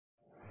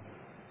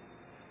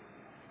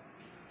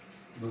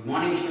Good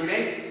morning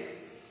students,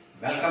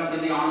 welcome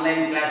to the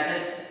online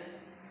classes.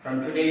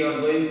 From today you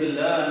are going to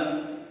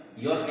learn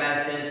your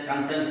classes,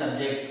 concerned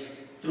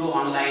subjects through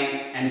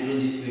online and through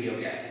these video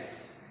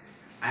classes.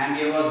 I am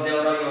your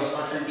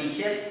social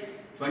teacher,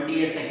 20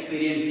 years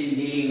experience in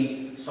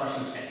dealing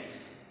social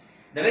studies.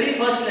 The very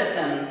first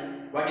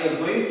lesson what you are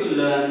going to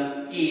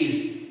learn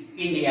is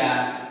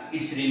India,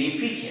 its relief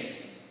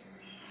features.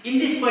 In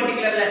this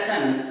particular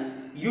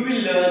lesson you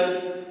will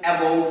learn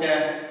about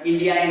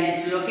India and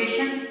its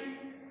location,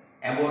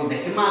 about the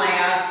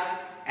Himalayas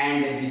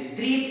and the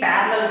three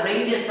parallel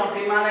ranges of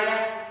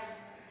Himalayas,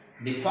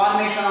 the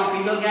formation of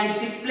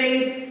Indo-Gangetic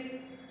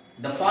plains,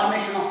 the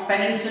formation of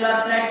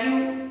Peninsula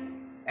plateau,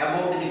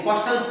 about the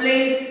coastal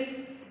plains,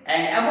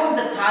 and about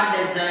the Thar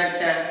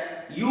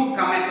desert you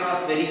come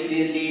across very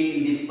clearly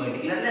in this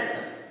particular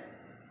lesson.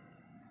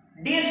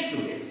 Dear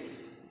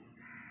students,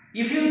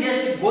 if you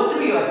just go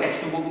through your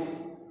textbook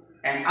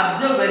and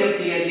observe very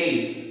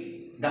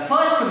clearly the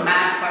first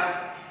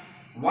map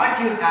what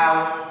you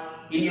have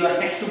in your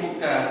textbook,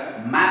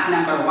 map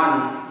number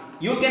 1,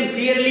 you can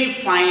clearly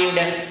find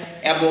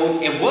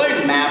about a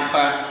world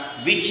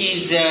map which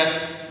is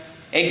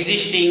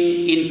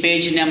existing in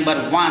page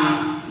number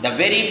 1, the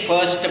very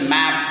first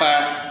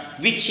map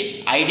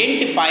which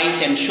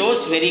identifies and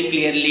shows very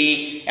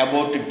clearly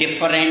about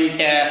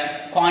different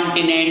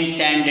continents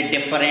and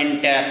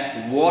different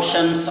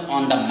oceans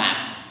on the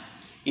map.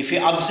 If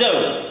you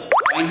observe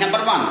point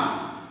number 1,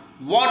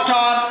 what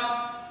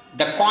are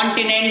the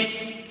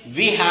continents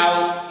we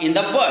have in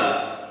the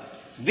world?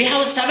 We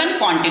have 7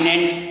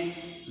 continents.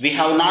 We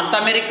have North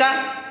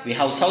America, we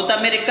have South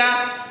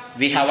America,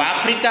 we have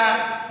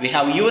Africa, we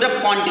have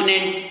Europe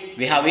continent,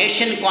 we have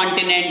Asian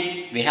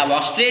continent, we have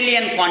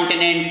Australian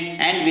continent,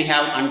 and we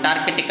have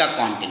Antarctica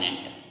continent.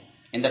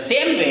 In the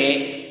same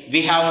way,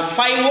 we have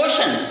 5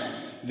 oceans.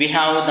 We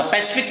have the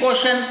Pacific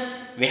Ocean,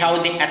 we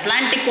have the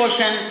Atlantic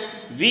Ocean,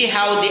 we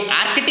have the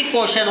Arctic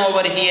Ocean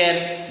over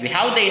here, we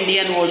have the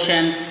Indian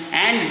Ocean,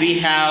 and we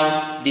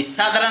have the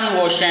Southern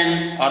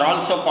Ocean, or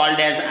also called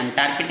as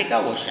Antarctica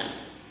Ocean.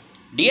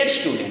 Dear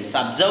students,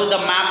 observe the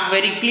map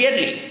very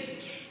clearly.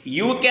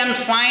 You can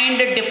find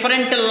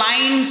different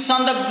lines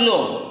on the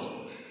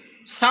globe.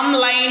 Some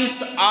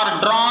lines are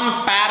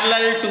drawn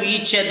parallel to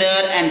each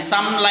other and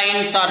some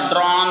lines are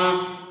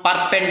drawn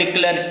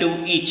perpendicular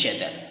to each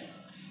other.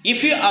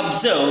 If you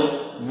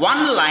observe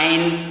one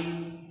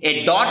line,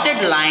 a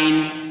dotted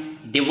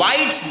line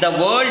divides the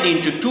world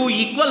into 2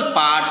 equal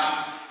parts,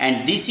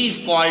 and this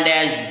is called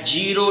as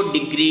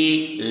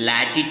 0-degree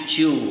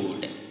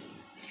latitude.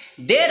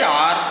 There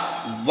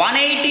are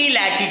 180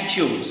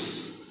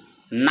 latitudes,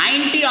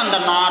 90 on the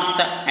north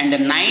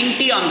and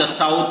 90 on the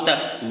south,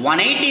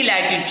 180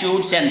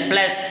 latitudes and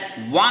plus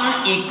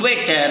 1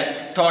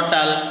 equator,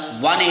 total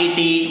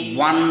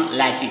 181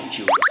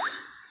 latitudes.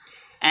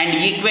 And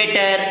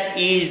equator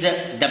is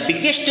the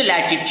biggest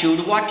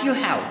latitude what you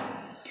have.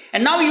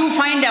 And now you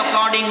find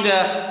according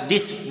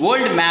this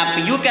world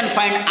map, you can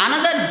find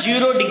another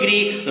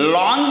 0-degree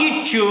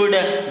longitude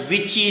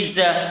which is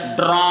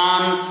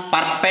drawn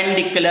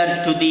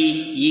perpendicular to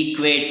the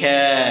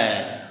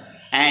equator.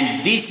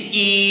 And this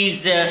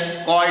is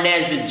called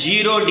as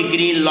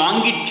 0-degree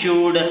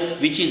longitude,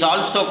 which is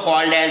also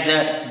called as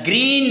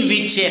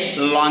Greenwich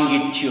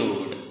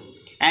longitude.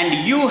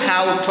 And you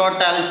have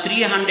total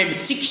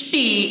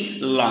 360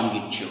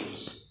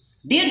 longitudes.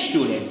 Dear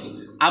students,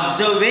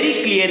 observe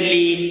very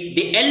clearly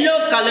the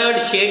yellow colored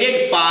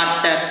shaded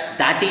part,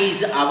 that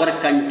is our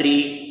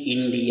country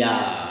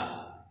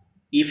India.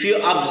 If you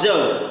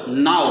observe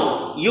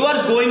now, you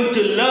are going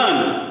to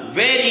learn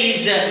where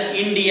is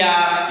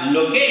India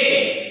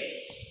located.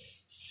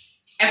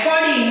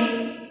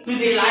 According to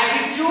the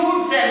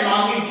latitudes and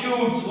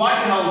longitudes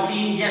what you have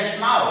seen just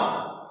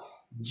now,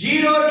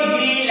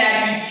 0-degree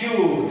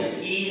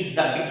latitude is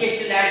the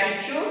biggest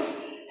latitude,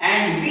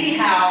 and we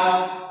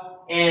have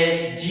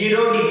a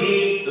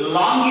 0-degree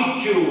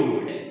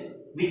longitude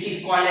which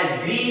is called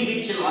as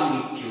Greenwich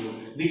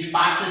longitude, which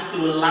passes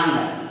through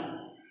London.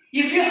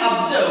 If you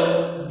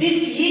observe,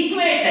 this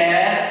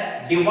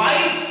equator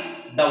divides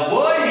the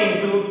world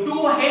into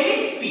 2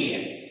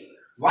 hemispheres.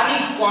 One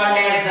is called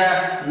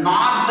as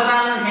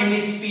northern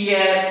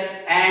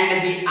hemisphere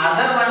and the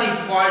other one is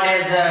called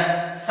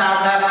as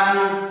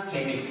southern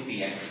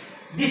hemisphere.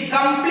 This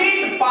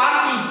complete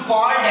part is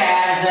called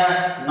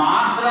as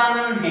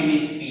northern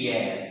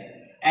hemisphere,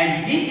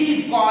 and this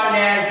is called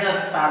as a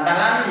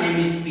southern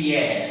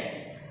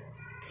hemisphere.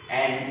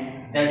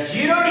 And the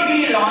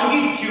 0-degree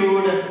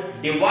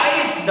longitude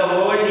divides the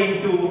world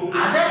into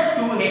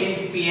other 2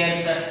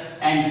 hemispheres,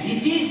 and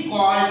this is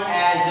called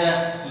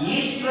as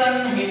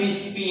eastern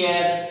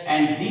hemisphere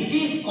and this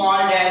is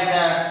called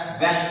as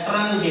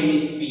western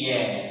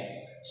hemisphere.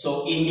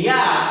 So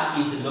India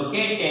is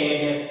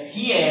located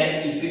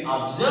here if you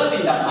observe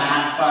in the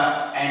map,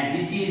 and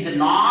this is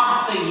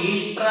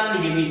northeastern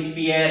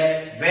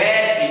hemisphere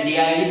where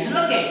India is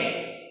located.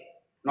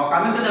 Now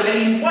coming to the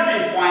very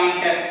important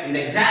point in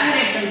the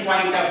examination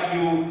point of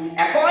view,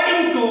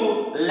 according to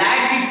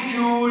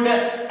latitude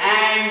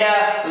and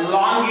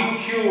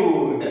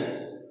longitude,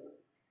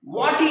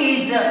 What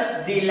is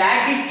the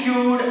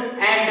latitude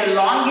and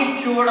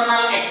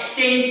longitudinal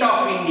extent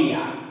of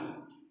India?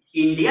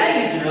 India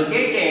is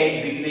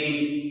located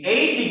between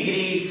 8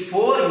 degrees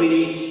 4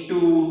 minutes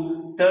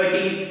to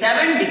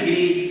 37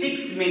 degrees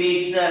 6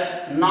 minutes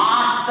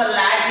north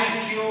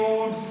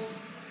latitudes,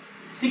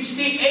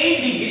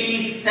 68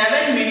 degrees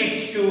 7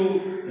 minutes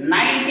to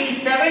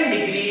 97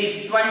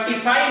 degrees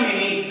 25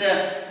 minutes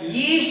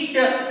east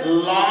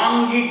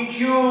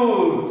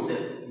longitudes.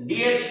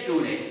 Dear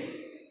students,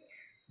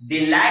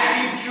 the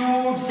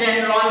latitudes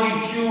and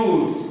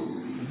longitudes,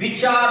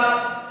 which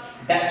are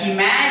the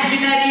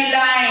imaginary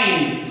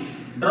lines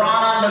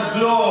drawn on the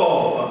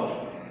globe,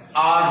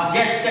 are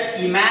just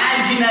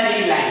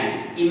imaginary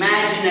lines.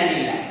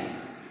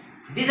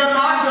 These are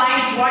not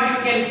lines what you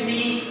can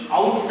see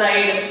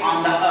outside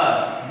on the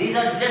earth. These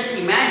are just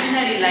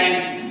imaginary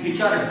lines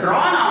which are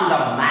drawn on the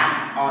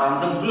map or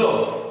on the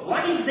globe.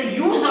 What is the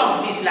use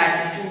of these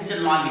latitudes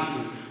and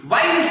longitudes?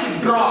 Why we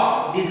should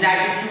draw these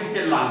latitudes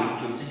and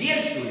longitudes? Dear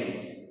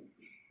students,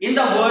 in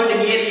the world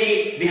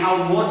nearly we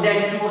have more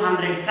than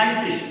 200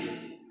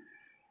 countries.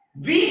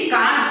 We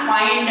can't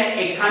find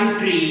a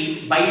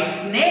country by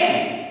its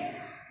name,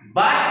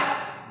 but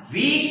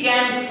we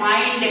can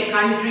find a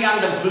country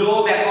on the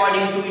globe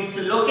according to its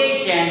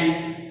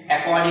location,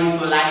 according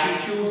to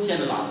latitudes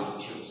and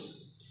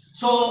longitudes.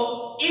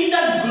 So, in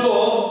the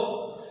globe,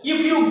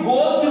 if you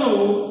go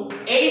through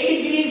 8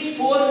 degrees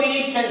 4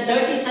 minutes and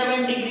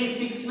 37 degrees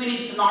 6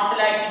 minutes north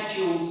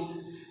latitudes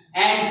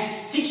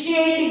and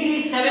 68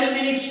 degrees 7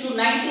 minutes to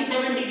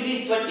 97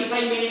 degrees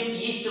 25 minutes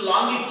east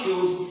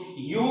longitudes,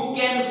 you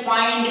can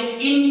find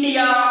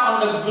India on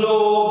the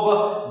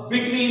globe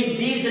between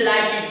these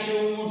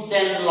latitudes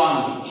and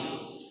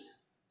longitudes.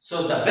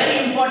 So the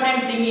very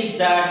important thing is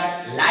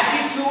that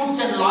latitudes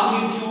and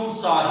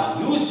longitudes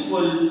are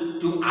useful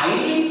to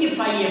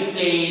identify a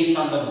place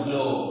on the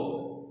globe.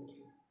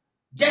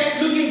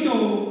 Just look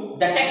into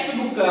the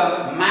textbook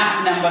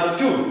map number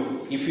 2.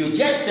 If you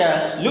just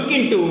look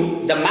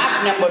into the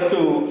map number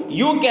 2,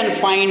 you can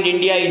find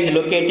India is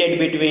located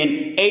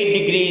between 8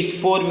 degrees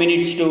 4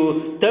 minutes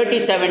to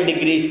 37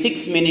 degrees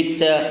 6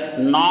 minutes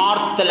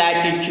north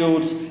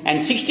latitudes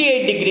and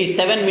 68 degrees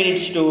 7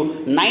 minutes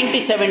to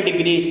 97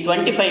 degrees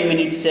 25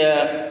 minutes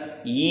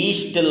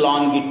east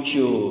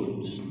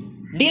longitudes.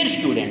 Dear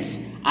students,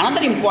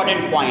 another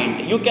important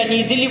point, you can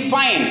easily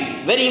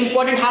find very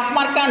important half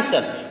mark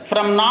answers.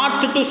 From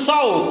north to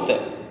south,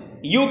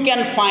 you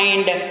can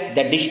find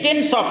the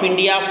distance of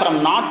India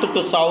from north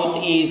to south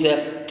is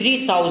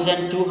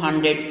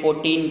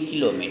 3,214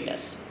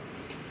 kilometers.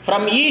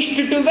 From east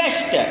to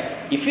west,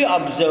 if you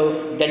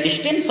observe, the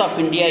distance of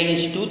India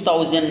is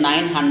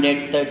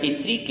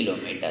 2,933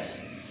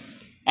 kilometers.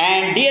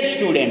 And dear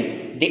students,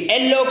 the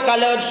yellow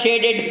color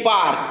shaded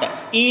part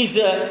is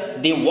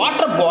the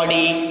water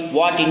body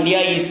what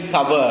India is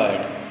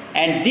covered.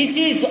 And this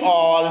is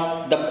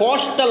all the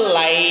coastal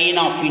line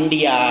of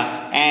India,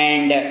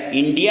 and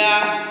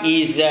India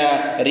is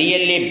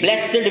really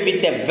blessed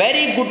with a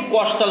very good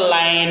coastal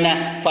line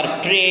for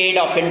trade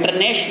of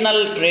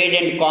international trade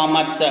and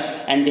commerce,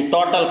 and the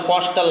total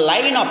coastal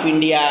line of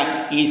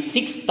India is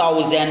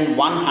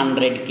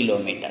 6,100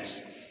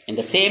 kilometers. In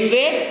the same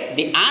way,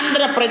 the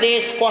Andhra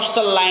Pradesh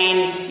coastal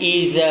line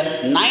is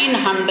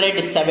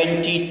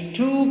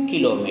 972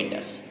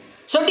 kilometers.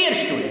 So dear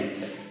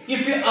students,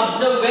 if you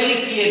observe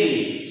very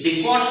clearly,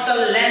 the coastal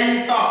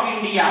length of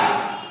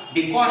India,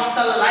 the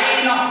coastal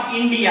line of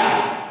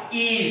India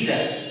is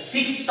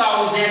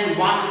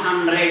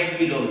 6,100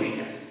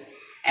 kilometers.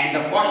 And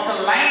the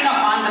coastal line of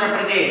Andhra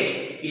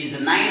Pradesh is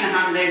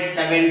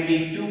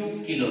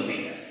 972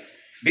 kilometers.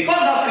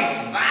 Because of its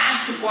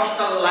vast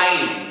coastal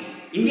line,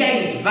 India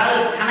is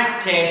well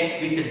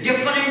connected with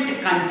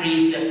different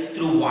countries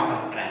through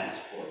water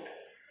transport.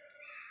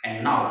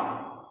 And now,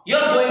 you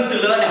are going to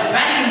learn a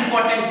very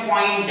important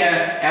point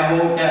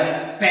about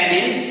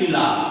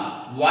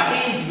peninsula. What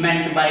is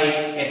meant by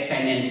a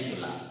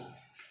peninsula?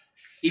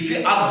 If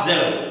you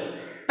observe,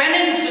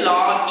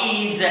 peninsula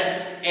is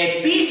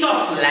a piece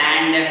of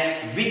land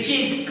which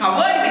is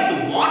covered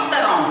with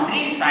water on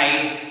 3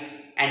 sides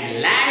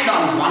and land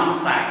on 1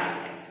 side.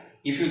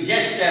 If you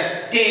just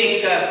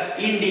take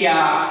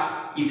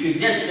India, if you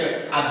just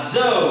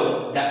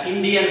observe the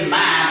Indian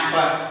map,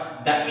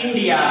 the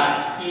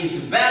India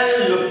is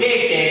well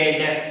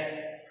located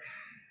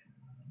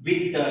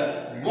with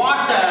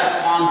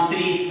water on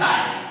 3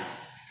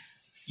 sides.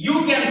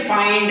 You can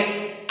find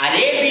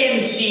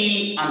Arabian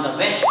Sea on the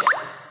west.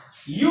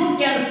 You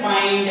can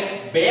find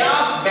Bay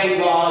of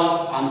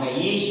Bengal on the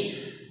east,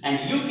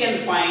 and you can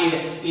find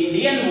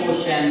Indian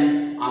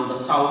Ocean on the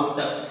south,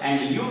 and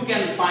you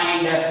can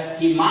find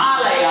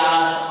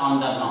Himalayas on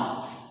the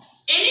north.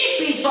 Any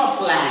piece of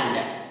land,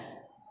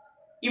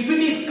 if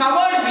it is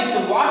covered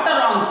with water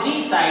on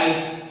 3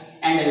 sides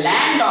and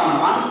land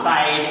on 1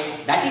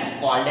 side, that is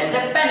called as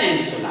a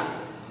peninsula.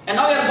 And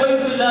now we are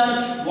going to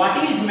learn what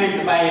is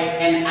meant by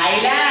an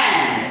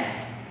island.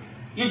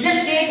 You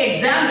just take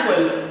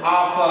example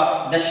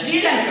of the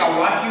Sri Lanka,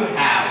 what you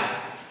have.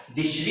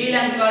 The Sri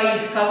Lanka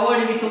is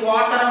covered with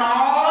water on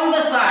all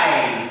the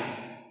sides.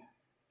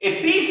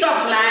 A piece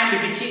of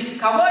land which is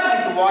covered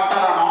with water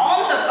on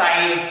all the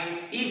sides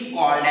is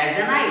called as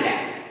an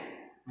island.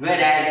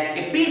 Whereas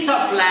a piece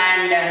of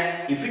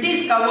land, if it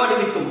is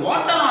covered with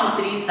water on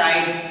three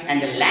sides and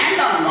land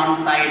on one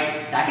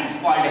side, that is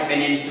called a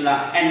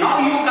peninsula. And now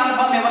you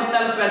confirm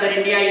yourself whether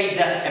India is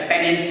a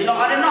peninsula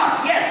or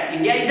not. Yes,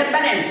 India is a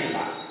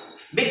peninsula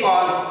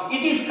because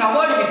it is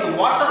covered with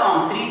water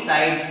on three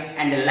sides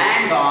and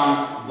land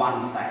on one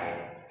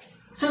side.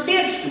 So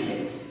dear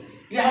students,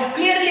 you have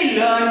clearly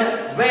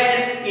learned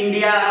where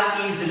India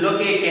is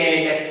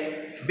located,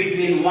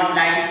 between what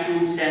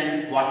latitudes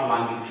and what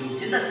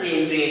longitudes. In the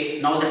same way,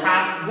 now the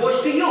task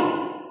goes to you.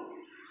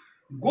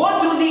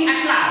 Go through the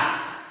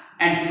atlas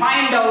and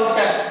find out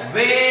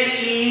where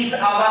is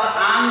our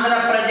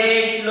Andhra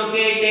Pradesh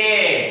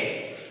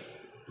located.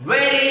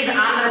 Where is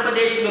Andhra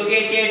Pradesh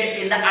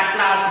located in the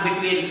atlas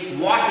between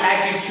what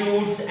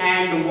latitudes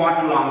and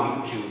what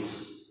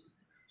longitudes?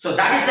 So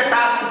that is the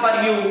task for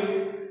you.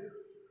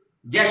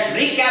 Just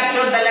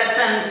recapture the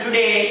lesson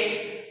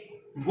today.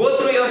 Go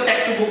through your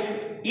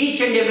textbook,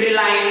 each and every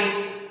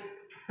line,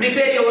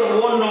 prepare your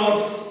own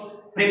notes,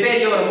 prepare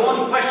your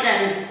own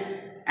questions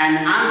and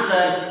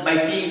answers by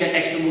seeing the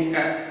textbook.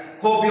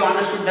 Hope you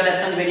understood the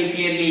lesson very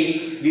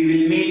clearly. We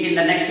will meet in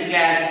the next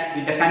class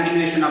with the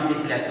continuation of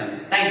this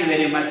lesson. Thank you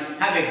very much.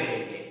 Have a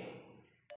great day.